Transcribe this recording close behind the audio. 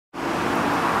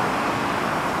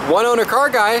One Owner Car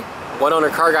Guy,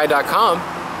 oneownercarguy.com,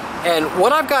 and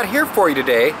what I've got here for you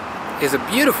today is a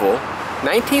beautiful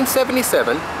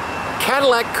 1977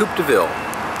 Cadillac Coupe De Ville.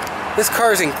 This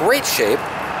car is in great shape.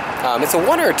 It's a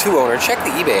 1 or a 2 owner. Check the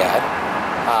eBay ad.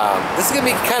 This is going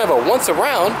to be kind of a once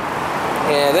around,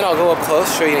 and then I'll go up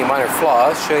close, show you any minor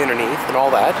flaws, show you underneath and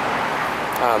all that.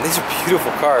 These are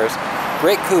beautiful cars,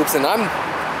 great coupes, and I'm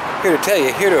here to tell you,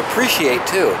 here to appreciate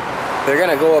too. They're going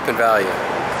to go up in value.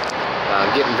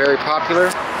 Getting very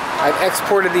popular. I've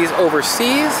exported these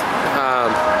overseas,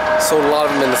 sold a lot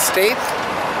of them in the States.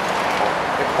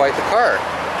 They're quite the car.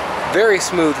 Very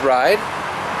smooth ride.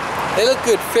 They look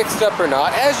good fixed up or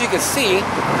not. As you can see,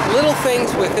 little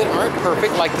things with it aren't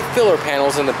perfect, like the filler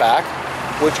panels in the back,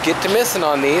 which get to missing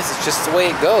on these. It's just the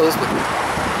way it goes with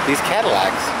these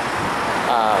Cadillacs.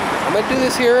 I'm going to do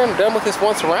this here. I'm done with this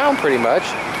once around pretty much.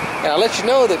 And I'll let you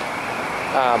know that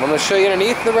I'm going to show you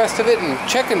underneath the rest of it, and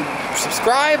check and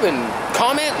subscribe and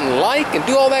comment and like and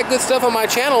do all that good stuff on my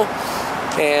channel.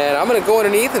 And I'm going to go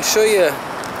underneath and show you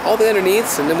all the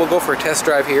underneaths, and then we'll go for a test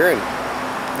drive here and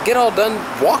get all done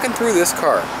walking through this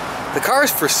car. The car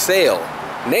is for sale.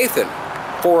 Nathan,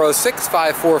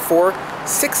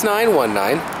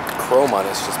 406-544-6919. Chrome on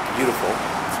it is just beautiful.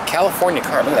 California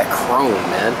car. Look at that chrome,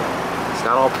 man. It's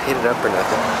not all painted up or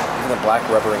nothing. Even the black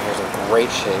rubber in here is in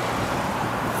great shape.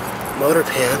 Motor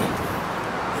pan,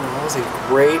 you know, is in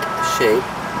great shape.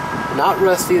 Not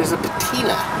rusty. There's a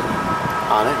patina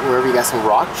on it, wherever you got some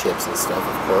rock chips and stuff,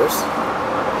 of course.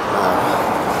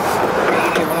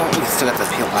 You still got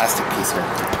this elastic piece here.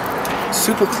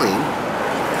 Super clean.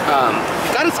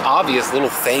 Got its obvious little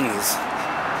things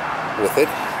with it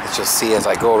that you'll see as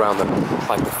I go around the,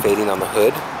 like the fading on the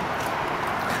hood.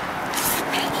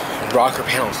 The rocker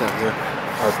panels down here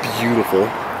are beautiful.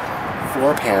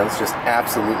 Floor pans just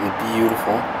absolutely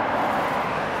beautiful.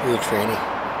 Look at tranny.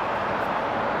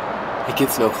 It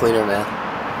gets no cleaner, man.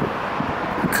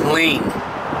 Clean.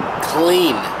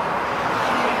 Clean.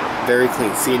 Very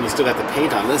clean. See, and you still got the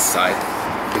paint on this side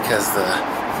because the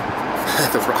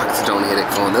rocks don't hit it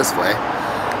going this way.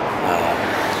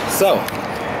 So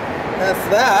that's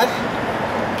that.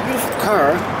 Beautiful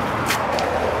car.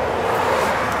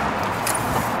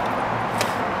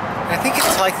 I think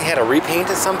it's like they had a repaint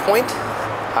at some point.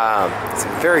 It's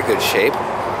in very good shape.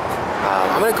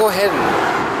 I'm going to go ahead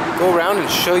and go around and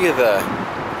show you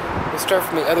we'll start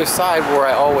from the other side where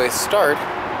I always start,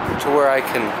 to where I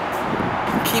can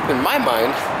keep in my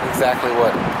mind exactly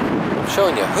what I'm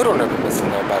showing you. Hood ornament is in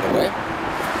there, by the way.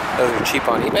 Those are cheap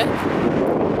on eBay.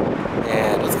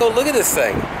 And let's go look at this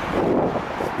thing.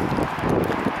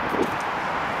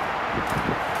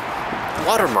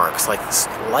 Watermarks, like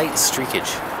light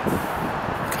streakage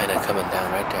kind of coming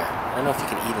down right there. I don't know if you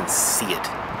can even see it.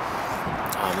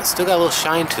 It's still got a little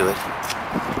shine to it.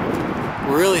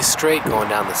 Really straight going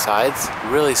down the sides.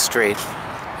 Really straight.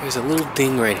 There's a little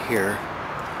ding right here.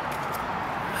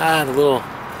 The little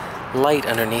light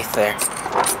underneath there.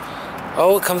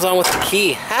 Oh, it comes on with the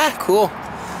key. Cool.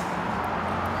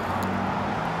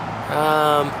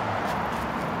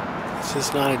 It's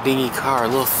just not a dingy car. A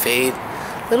little fade.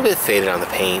 A little bit faded on the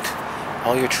paint.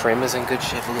 All your trim is in good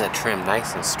shape. Look at that trim,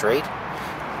 nice and straight.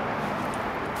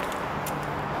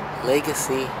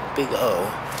 Legacy, big O.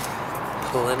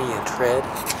 Plenty of tread.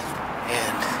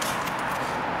 And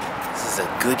this is a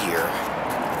Goodyear.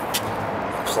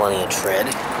 Plenty of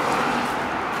tread.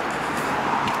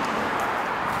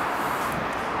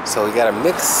 So we got a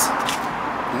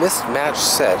mismatched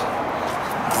set.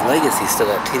 This Legacy still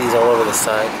got titties all over the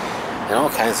side and all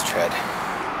kinds of tread.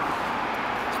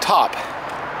 Top,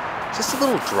 just a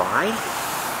little dry,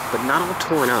 but not all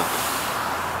torn up.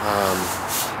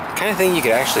 Kind of thing you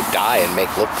could actually dye and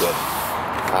make look good.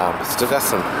 But still got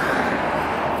some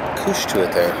couche to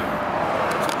it there.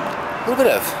 A little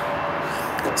bit of.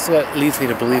 So that leads me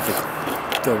to believe that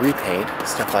they'll repaint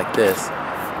stuff like this.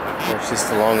 It's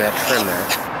just along that trim there.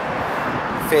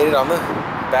 Faded on the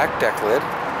back deck lid.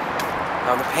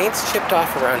 The paint's chipped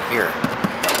off around here.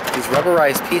 These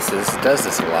rubberized pieces does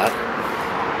this a lot.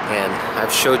 And I've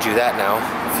showed you that now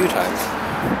a few times.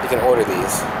 You can order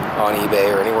these on eBay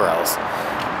or anywhere else.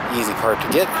 Easy part to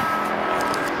get.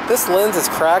 This lens is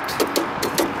cracked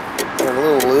and a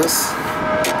little loose.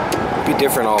 Be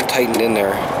different all tightened in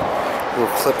there. A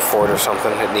little clip for it or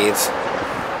something it needs.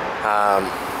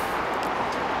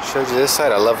 Showed you this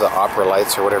side. I love the opera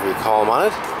lights or whatever you call them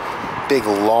on it. Big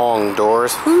long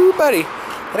doors. Whoo, buddy.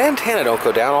 That antenna don't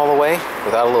go down all the way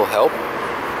without a little help.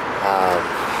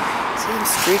 See them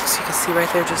streaks you can see right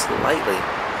there just lightly.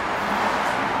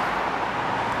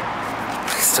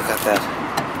 Still got that.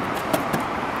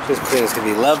 Just clean as can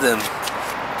be. Love them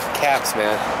caps,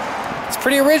 man. It's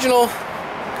pretty original.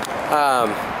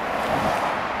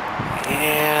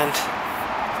 And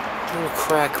a little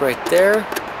crack right there.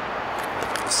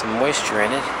 Some moisture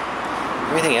in it.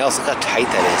 Everything else, look how tight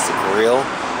that is. The grill,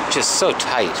 just so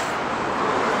tight.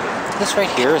 This right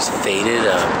here is faded.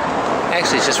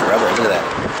 Actually, it's just rubber. Look at that.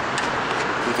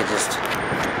 You can just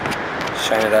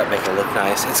shine it up, make it look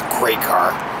nice. It's a great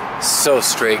car. So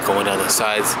straight going down the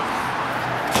sides.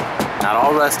 Not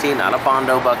all rusty, not a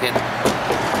Bondo bucket.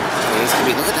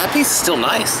 Look at that piece, is still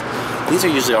nice. These are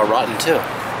usually all rotten too.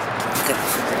 Look at,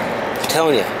 I'm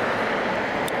telling you,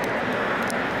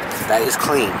 that is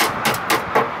clean.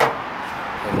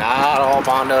 They're not all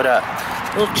Bondoed up.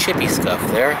 A little chippy scuff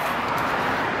there.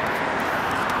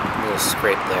 A little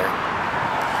scrape there.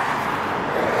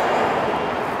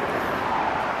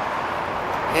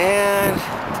 And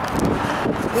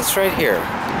this right here.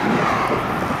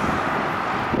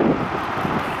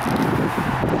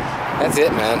 That's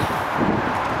it, man.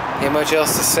 Ain't much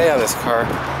else to say on this car.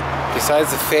 Besides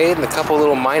the fade and a couple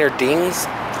little minor dings.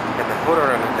 And the hood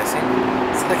ornament missing.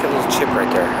 It's like a little chip right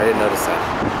there. I didn't notice that.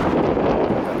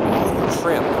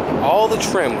 All the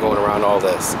trim going around all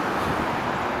this.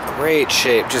 Great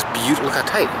shape. Just beautiful. Look how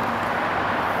tight.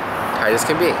 Tight as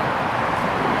can be.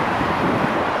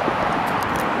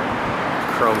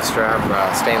 Chrome strap,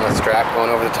 stainless strap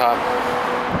going over the top.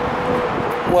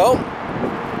 Well,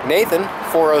 Nathan,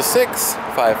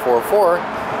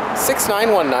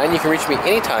 406-544-6919. You can reach me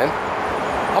anytime.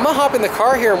 I'm gonna hop in the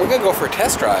car here and we're gonna go for a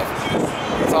test drive.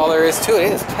 That's all there is to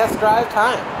it. It's test drive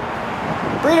time.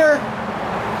 Breeder,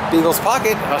 Beagle's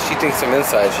Pocket. Oh, she thinks I'm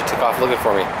inside. She took off looking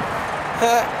for me.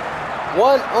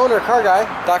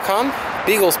 OneOwnerCarGuy.com,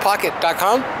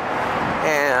 BeaglesPocket.com,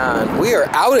 and we are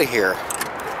out of here.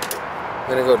 I'm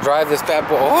gonna go drive this bad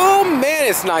boy. Oh man,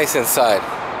 it's nice inside.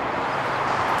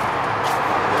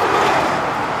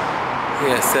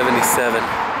 Yeah, 77.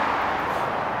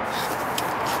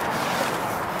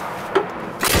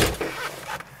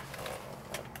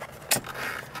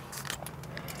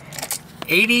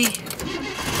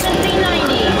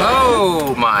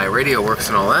 Oh, my radio works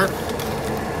and all that.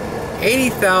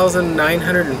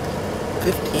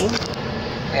 80,915.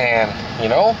 And you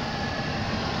know,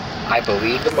 I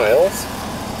believe the miles.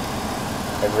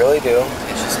 I really do.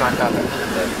 It's just not got the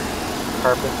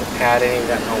carpet, the padding,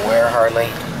 got no wear hardly.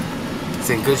 It's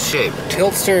in good shape.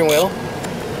 Tilt steering wheel.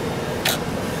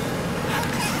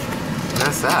 And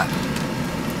that's that.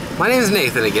 My name is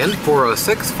Nathan again,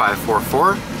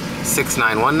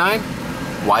 406-544-6919.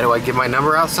 Why do I give my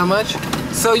number out so much?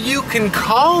 So you can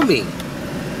call me.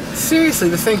 Seriously,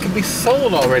 this thing could be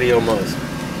sold already almost.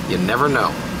 You never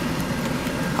know.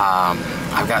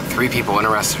 I've got 3 people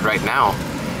interested right now,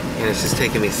 and it's just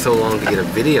taking me so long to get a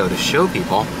video to show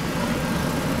people.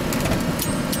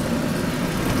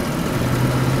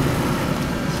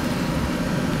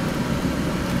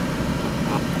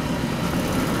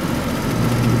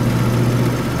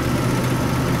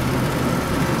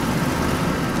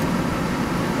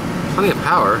 Plenty of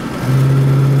power.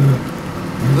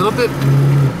 A little bit,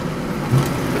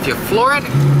 if you floor it,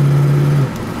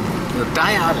 it'll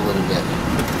die out a little bit.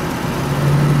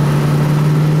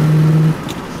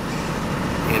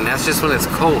 And that's just when it's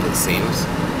cold, it seems.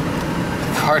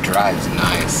 The car drives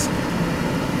nice.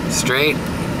 Straight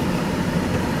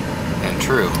and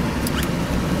true.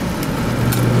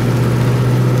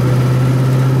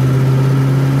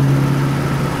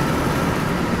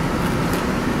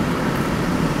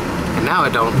 And now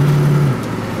it don't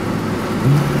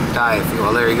die.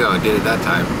 Well, there you go. It did it that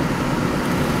time.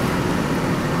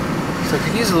 So I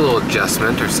could use a little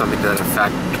adjustment or something to that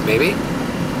effect, maybe.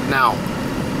 Now,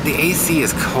 the AC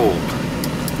is cold.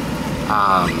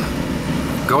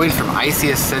 Going from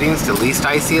iciest settings to least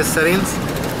iciest settings.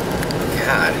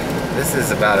 God, this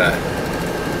is about a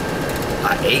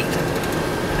 8. I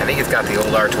think it's got the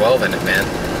old R12 in it, man.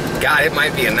 God, it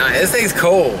might be a 9. This thing's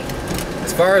cold.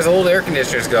 As far as old air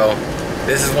conditioners go,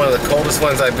 this is one of the coldest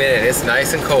ones I've been in. It's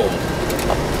nice and cold,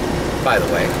 by the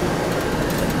way.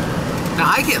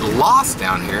 Now, I get lost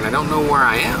down here and I don't know where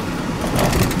I am.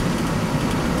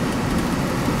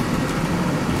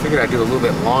 Figured I'd do a little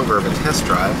bit longer of a test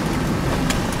drive.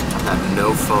 I've got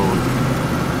no phone.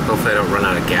 Hopefully I don't run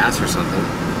out of gas or something.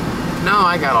 No,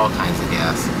 I got all kinds of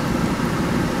gas.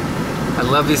 I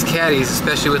love these caddies,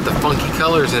 especially with the funky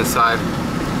colors inside.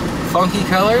 Funky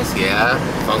colors? Yeah,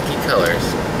 funky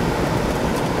colors.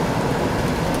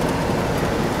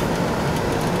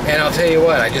 And I'll tell you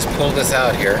what, I just pulled this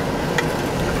out here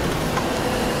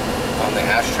on the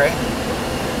ashtray.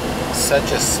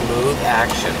 Such a smooth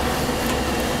action.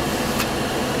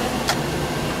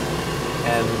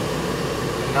 And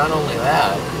not only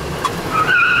that,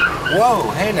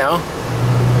 Whoa, hey now.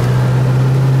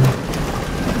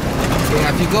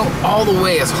 Yeah, if you go all the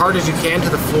way as hard as you can to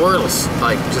the floor, it'll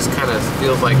like just kind of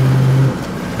feels like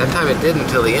that time it did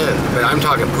until the end. But I'm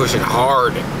talking pushing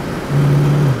hard.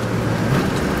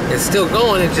 It's still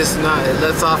going, it just not, it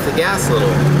lets off the gas a little.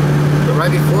 But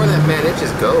right before that, man, it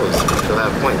just goes to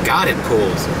that point. God, it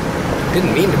pulls.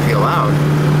 Didn't mean to peel out.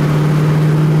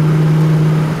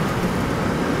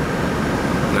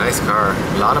 Nice car,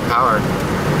 a lot of power.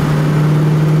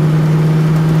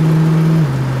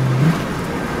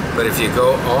 But if you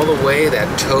go all the way,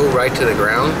 that toe right to the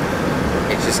ground,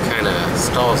 it just kind of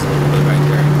stalls a little bit right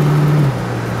there.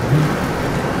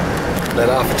 Let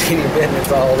off a teeny bit and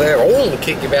it's all there. Oh,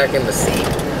 kick you back in the seat.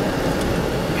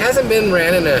 Hasn't been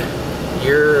ran in a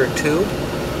year or two.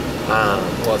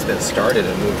 Well, it's been started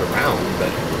and moved around,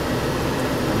 but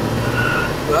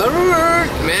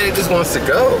man, it just wants to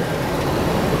go.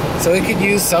 So it could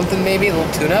use something, maybe a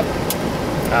little tune-up.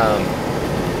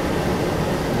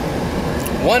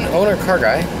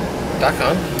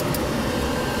 OneOwnerCarGuy.com.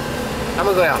 I'm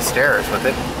gonna go downstairs with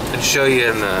it and show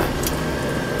you in the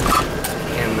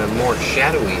more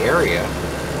shadowy area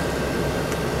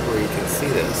where you can see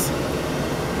this.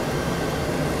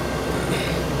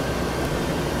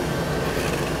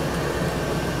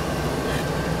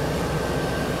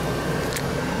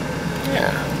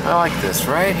 Yeah, I like this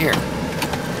right here.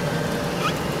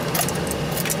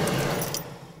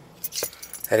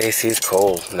 That AC is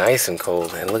cold, nice and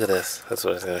cold. And look at this, that's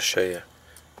what I was going to show you.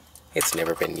 It's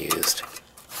never been used.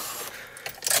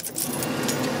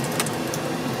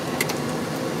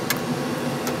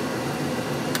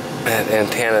 That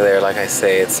antenna there, like I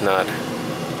say, it's not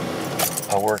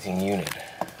a working unit.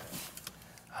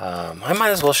 I might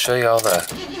as well show you all the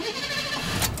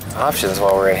options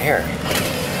while we're in here.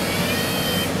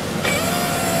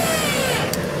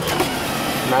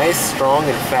 Nice, strong,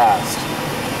 and fast.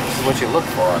 This is what you look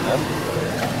for on them.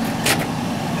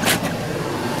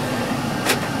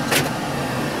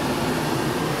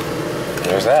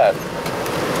 There's that.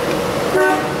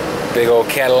 Big old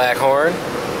Cadillac horn.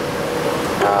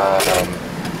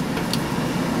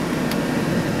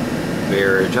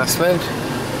 Mirror adjustment.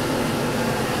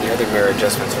 The other mirror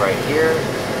adjustment's right here.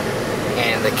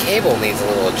 And the cable needs a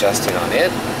little adjusting on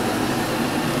it.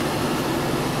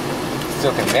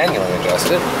 Still can manually adjust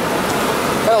it.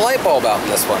 Got a light bulb out in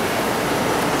this one.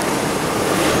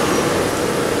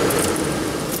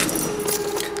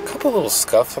 A couple little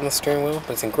scuffs on the steering wheel,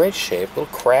 but it's in great shape. A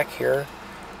little crack here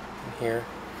and here.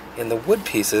 And the wood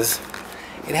pieces,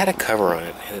 it had a cover on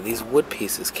it, and these wood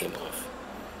pieces came off.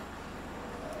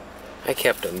 I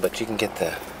kept them, but you can get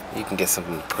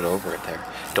something to put over it there.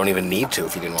 Don't even need to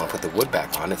if you didn't want to put the wood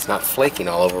back on. It's not flaking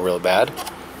all over real bad.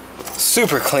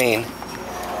 Super clean.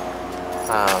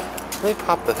 Let me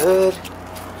pop the hood.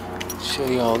 Show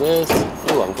you all this.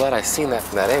 Ooh, I'm glad I seen that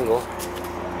from that angle.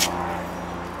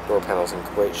 Door panel's in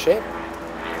great shape.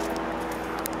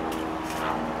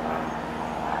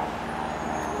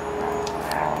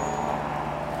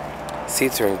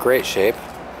 Seats are in great shape.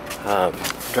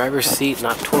 Driver's seat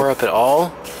not tore up at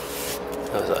all.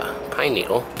 That was a pine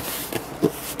needle. A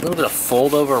little bit of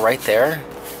fold over right there.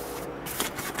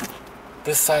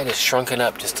 This side is shrunken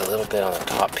up just a little bit on the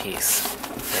top piece.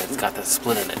 And it's got that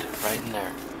split in it, right in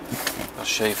there. I'll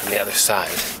show you from the other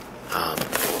side.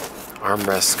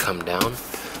 Armrests come down.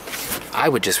 I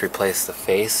would just replace the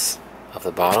face of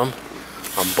the bottom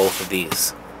on both of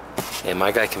these. And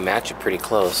my guy can match it pretty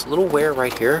close. A little wear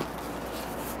right here.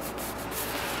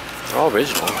 They're all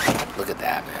original. Look at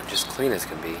that, man. Just clean as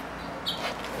can be.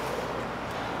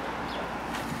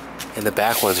 And the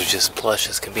back ones are just plush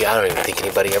as can be. I don't even think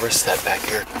anybody ever sat back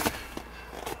here.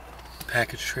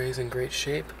 Package tray's in great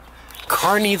shape.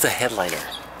 Car needs a headliner.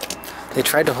 They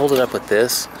tried to hold it up with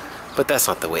this, but that's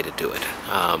not the way to do it.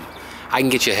 I can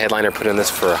get you a headliner put in this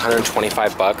for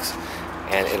 125 bucks,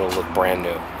 and it'll look brand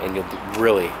new, and you'll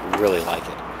really, really like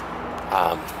it.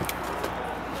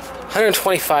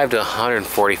 125 to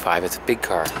 145. It's a big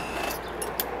car.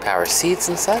 Power seats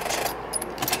and such.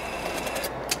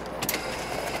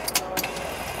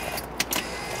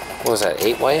 What was that,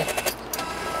 8-way?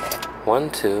 1,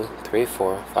 2, 3,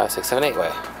 4, 5, 6, 7,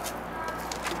 8-way.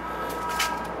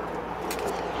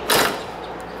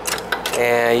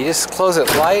 And you just close it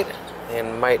light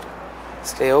and might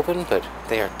stay open, but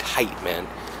they are tight, man.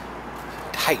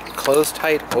 Tight, closed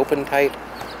tight, open tight.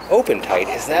 Open tight,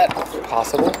 is that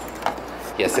possible?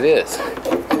 Yes, it is.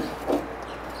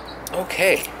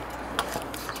 Okay.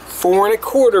 4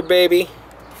 1/4, baby.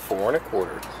 4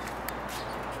 1/4.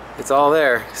 It's all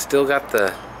there. Still got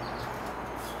the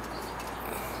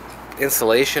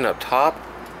insulation up top.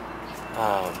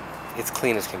 it's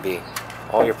clean as can be.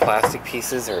 All your plastic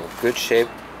pieces are in good shape.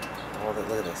 Oh,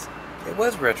 look at this. It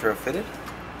was retrofitted.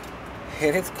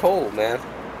 And it's cold, man.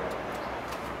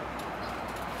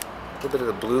 A little bit of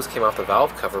the blues came off the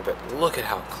valve cover, but look at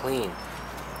how clean.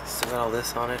 Still got all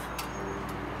this on it.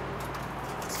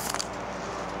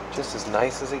 Just as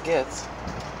nice as it gets.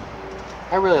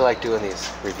 I really like doing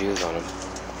these reviews on them.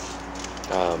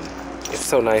 It's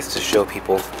so nice to show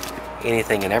people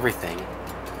anything and everything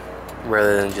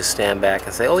rather than just stand back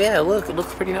and say, oh yeah, look, it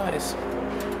looks pretty nice.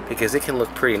 Because it can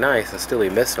look pretty nice and still be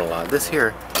missing a lot. This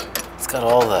here, it's got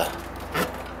all the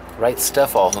right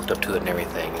stuff all hooked up to it and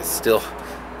everything. It's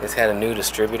had a new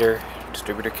distributor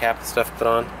cap and stuff put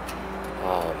on.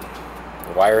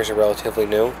 The wires are relatively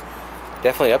new.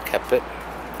 Definitely upkept it.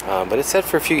 But it's set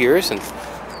for a few years and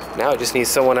now it just needs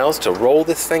someone else to roll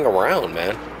this thing around,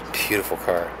 man. Beautiful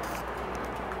car.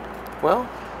 Well,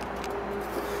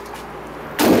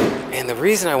 and the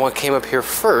reason I came up here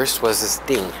first was this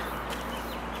ding.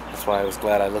 That's why I was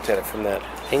glad I looked at it from that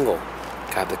angle.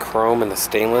 God, the chrome and the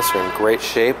stainless are in great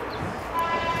shape.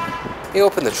 You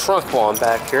open the trunk while I'm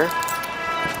back here.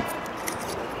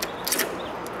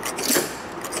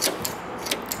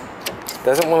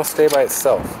 Doesn't want to stay by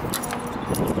itself.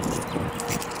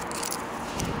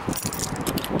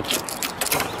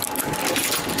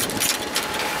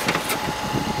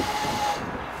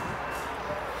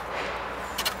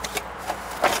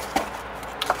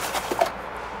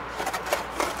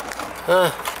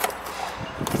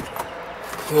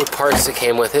 Little parts that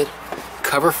came with it.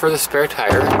 Cover for the spare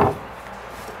tire.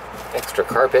 Extra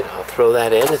carpet, I'll throw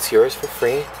that in. It's yours for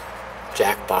free.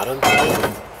 Jack bottom.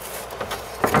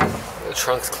 The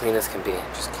trunk's clean as can be.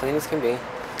 Just clean as can be.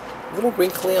 A little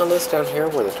wrinkly on this down here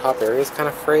where the top area is kind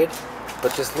of frayed.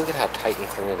 But just look at how tight and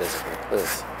clean it is here. Look at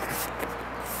this.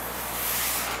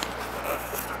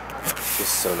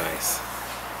 Just so nice.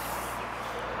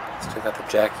 Still got the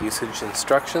jack usage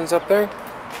instructions up there.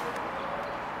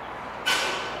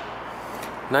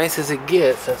 Nice as it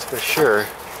gets, that's for sure. I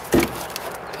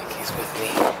think he's with me.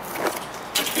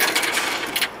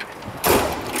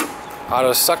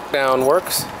 Auto suck down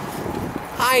works.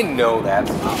 I know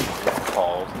that's not what it's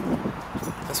called.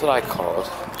 That's what I call it.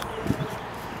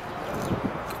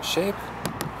 Good shape.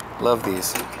 Love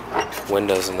these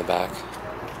windows in the back.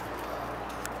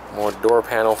 More door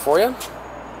panel for you.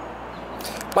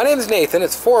 My name is Nathan.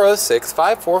 It's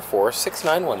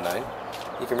 406-544-6919.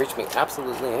 You can reach me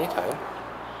absolutely anytime.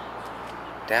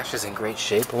 Dash is in great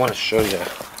shape. I want to show you.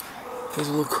 There's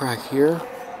a little crack here.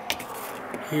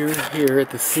 Here at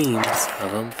the seams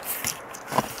of them.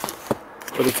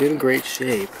 But it's in great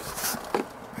shape.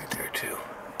 Right there too.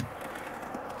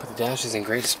 But the dash is in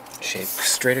great shape.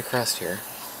 Straight across here.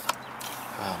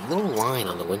 Little line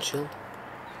on the windshield.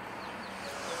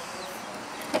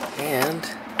 And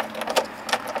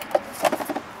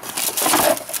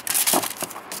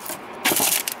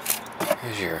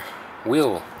here's your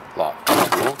wheel lock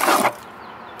tool.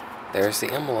 There's the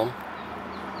emblem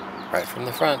right from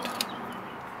the front.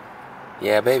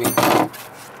 Yeah, baby.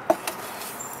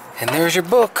 And there's your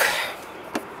book.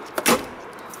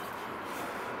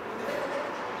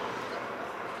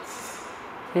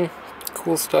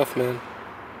 Cool stuff, man.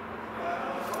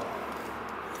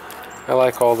 I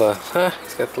like all the,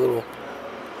 he's got the little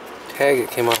tag that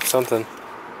came off something.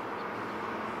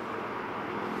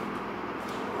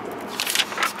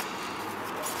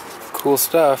 Cool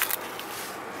stuff.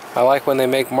 I like when they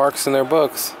make marks in their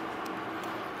books.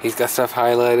 He's got stuff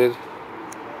highlighted.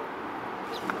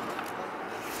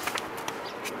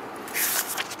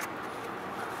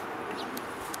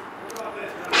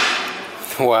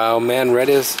 Wow, man, read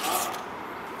his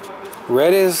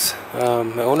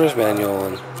owner's manual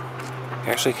and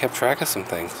actually kept track of some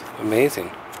things. Amazing.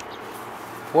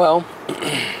 Well,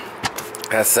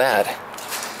 that's that.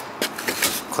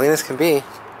 Clean as can be.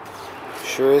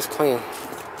 Sure is clean.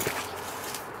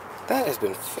 That has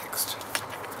been fixed.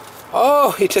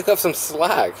 Oh, he took up some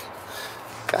slack.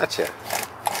 Gotcha.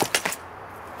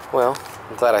 Well,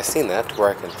 I'm glad I seen that to where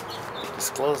I can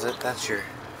disclose it. That's your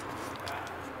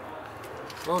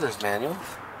owner's manual.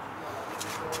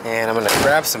 And I'm going to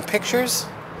grab some pictures.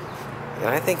 And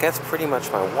I think that's pretty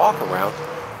much my walk around.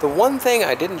 The one thing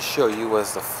I didn't show you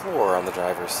was the floor on the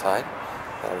driver's side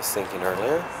that I was thinking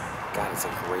earlier. God, it's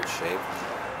in great shape.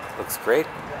 Looks great.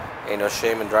 Ain't no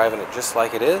shame in driving it just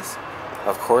like it is.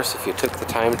 Of course, if you took the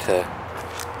time to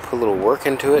put a little work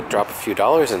into it, drop a few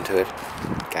dollars into it,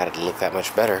 got it to look that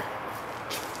much better.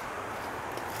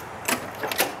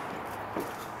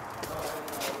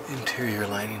 Interior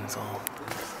lighting's all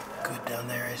good down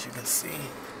there, as you can see.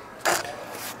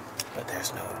 But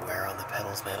there's no wear on the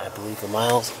pedals, man. I believe the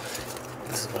miles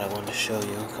This is what I wanted to show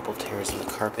you. A couple tears in the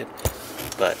carpet,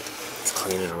 but it's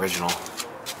clean and original.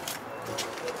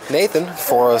 Nathan,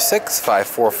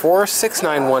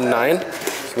 406-544-6919. You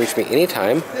can reach me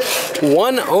anytime.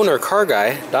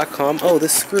 OneOwnerCarGuy.com. Oh,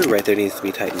 this screw right there needs to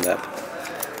be tightened up.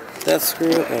 That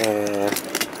screw and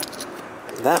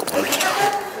that one.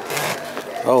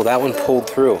 Oh, that one pulled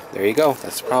through. There you go.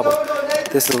 That's the problem.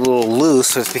 This is a little loose,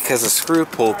 so it's because the screw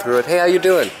pulled through it. Hey, how you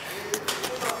doing?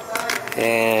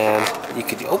 And you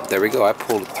could, oh, there we go. I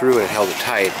pulled it through and held it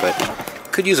tight, but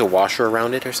could use a washer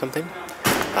around it or something.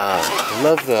 I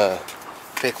love the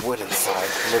thick wood inside.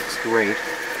 It looks great.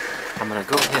 I'm gonna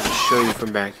go ahead and show you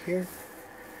from back here.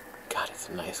 God, it's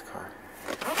a nice car.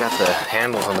 Got the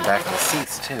handles on the back of the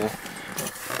seats too.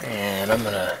 And I'm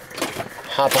gonna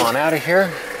hop on out of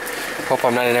here. Hope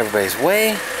I'm not in everybody's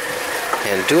way.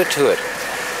 And do it to it.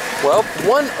 Well,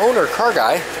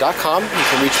 OneOwnerCarGuy.com. You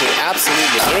can reach me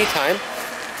absolutely anytime.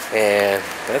 And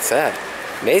that's that.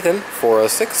 Nathan,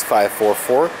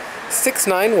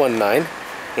 406-544-6919.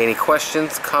 Any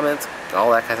questions, comments, all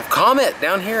that kind of stuff. Comment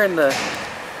down here in the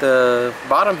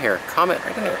bottom here. Comment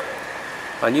right in here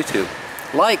on YouTube.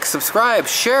 Like, subscribe,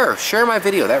 share my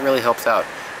video. That really helps out.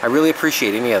 I really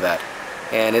appreciate any of that.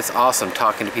 And it's awesome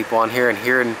talking to people on here and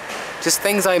hearing just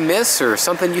things I miss or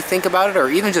something you think about it, or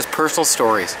even just personal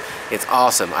stories. It's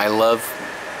awesome. I love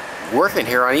working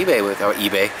here on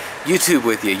YouTube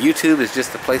with you. YouTube is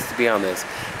just the place to be on this.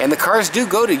 And the cars do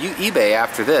go to eBay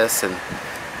after this. And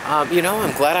you know,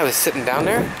 I'm glad I was sitting down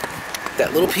there.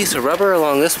 That little piece of rubber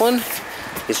along this one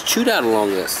is chewed out along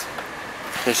this.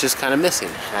 It's just kind of missing.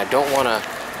 And I don't want to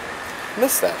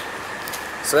miss that.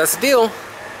 So that's the deal.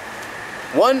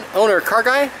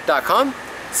 OneOwnerCarGuy.com.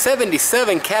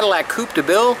 77 Cadillac Coupe De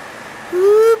Ville.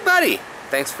 Woo, buddy.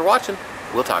 Thanks for watching.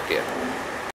 We'll talk to you.